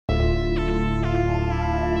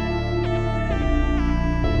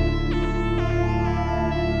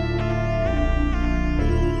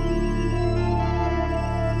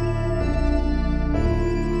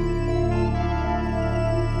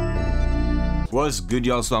What's good,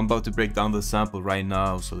 y'all? So I'm about to break down the sample right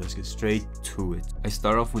now, so let's get straight to it. I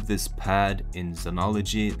start off with this pad in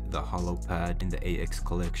ZENOLOGY, the hollow pad in the AX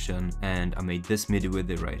collection, and I made this MIDI with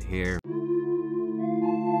it right here.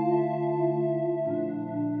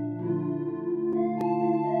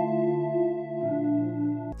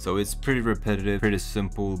 So it's pretty repetitive, pretty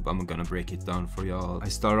simple, but I'm gonna break it down for y'all. I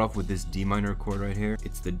start off with this D minor chord right here.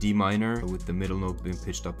 It's the D minor with the middle note being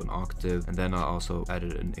pitched up an octave, and then I also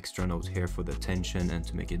added an extra note here for the tension and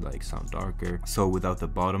to make it like sound darker. So without the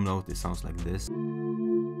bottom note, it sounds like this,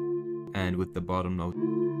 and with the bottom note.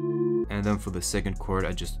 And then for the second chord,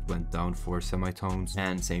 I just went down 4 semitones,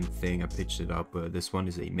 and same thing, I pitched it up. This one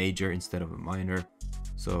is a major instead of a minor.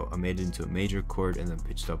 So I made it into a major chord and then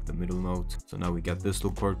pitched up the middle note. So now we got this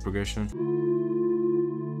little chord progression.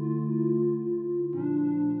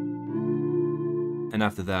 And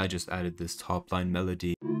after that, I just added this top line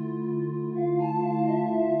melody.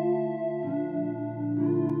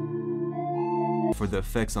 For the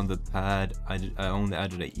effects on the pad, I only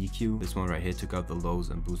added an EQ. This one right here took out the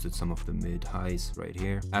lows and boosted some of the mid highs right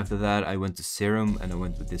here. After that, I went to SERUM and I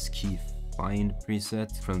went with this key Fine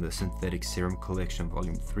preset from the Synthetic SERUM collection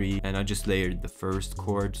volume 3, and I just layered the first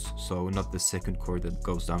chords, so not the second chord that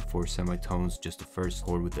goes down 4 semitones, just the first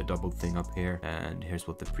chord with the double thing up here. And here's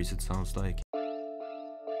what the preset sounds like.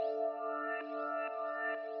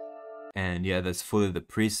 And yeah, that's fully the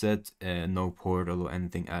preset, no portal or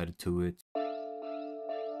anything added to it.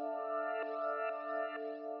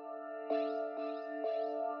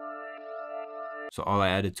 So all I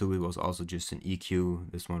added to it was also just an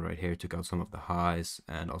EQ. This one right here took out some of the highs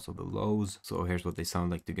and also the lows. So here's what they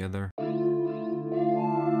sound like together.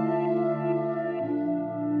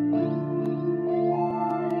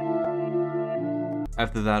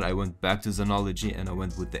 After that, I went back to ZENOLOGY and I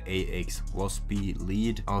went with the AX Waspy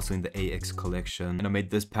lead, also in the AX collection. And I made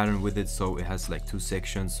this pattern with it, so it has like 2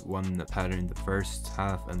 sections, one pattern in the first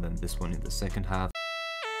half and then this one in the second half.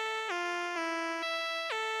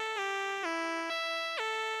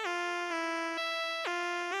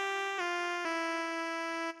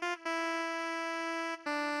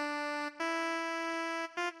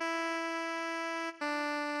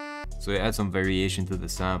 So it adds some variation to the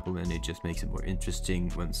sample and it just makes it more interesting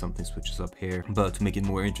when something switches up here. But to make it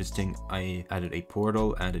more interesting, I added a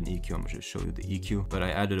portal and an EQ. I'm gonna just show you the EQ. But I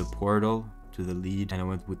added a portal to the lead and I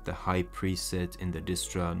went with the high preset in the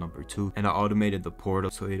distra number 2, and I automated the portal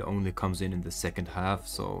so it only comes in the second half.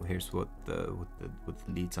 So here's what the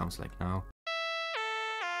lead sounds like now.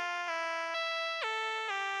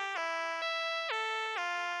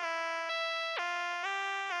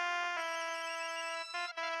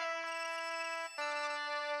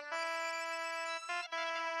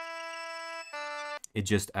 It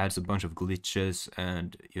just adds a bunch of glitches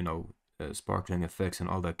and, you know, sparkling effects and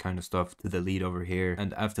all that kind of stuff to the lead over here.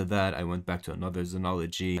 And after that, I went back to another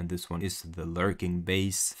ZENOLOGY, and this one is the lurking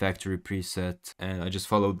bass factory preset, and I just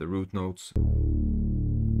followed the root notes.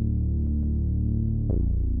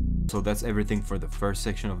 So that's everything for the first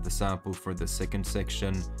section of the sample. For the second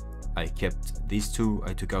section, I kept these two.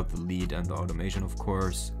 I took out the lead and the automation, of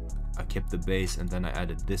course. I kept the bass, and then I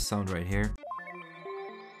added this sound right here.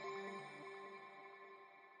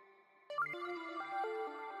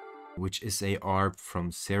 Which is a ARP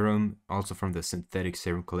from SERUM, also from the Synthetic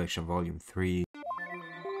SERUM collection volume 3.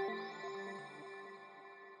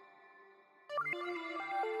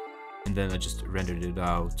 And then I just rendered it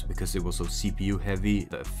out because it was so CPU heavy.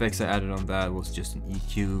 The effects I added on that was just an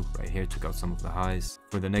EQ right here, took out some of the highs.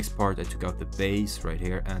 For the next part, I took out the bass right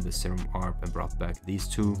here and the SERUM ARP and brought back these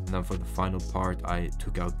two. And then for the final part, I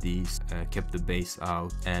took out these, kept the bass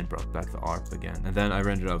out and brought back the ARP again. And then I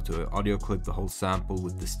rendered out to an audio clip the whole sample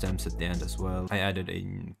with the stems at the end as well. I added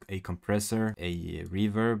a compressor, a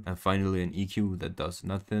reverb, and finally an EQ that does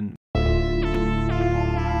nothing.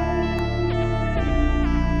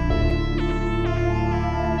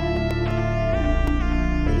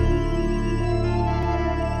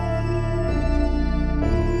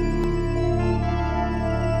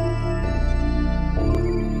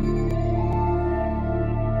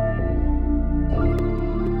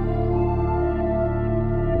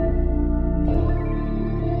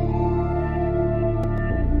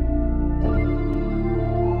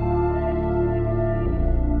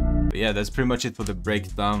 Yeah, that's pretty much it for the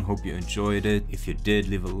breakdown. Hope you enjoyed it. If you did,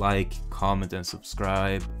 leave a like, comment, and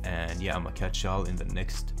subscribe. And yeah, I'm gonna catch y'all in the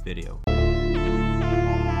next video.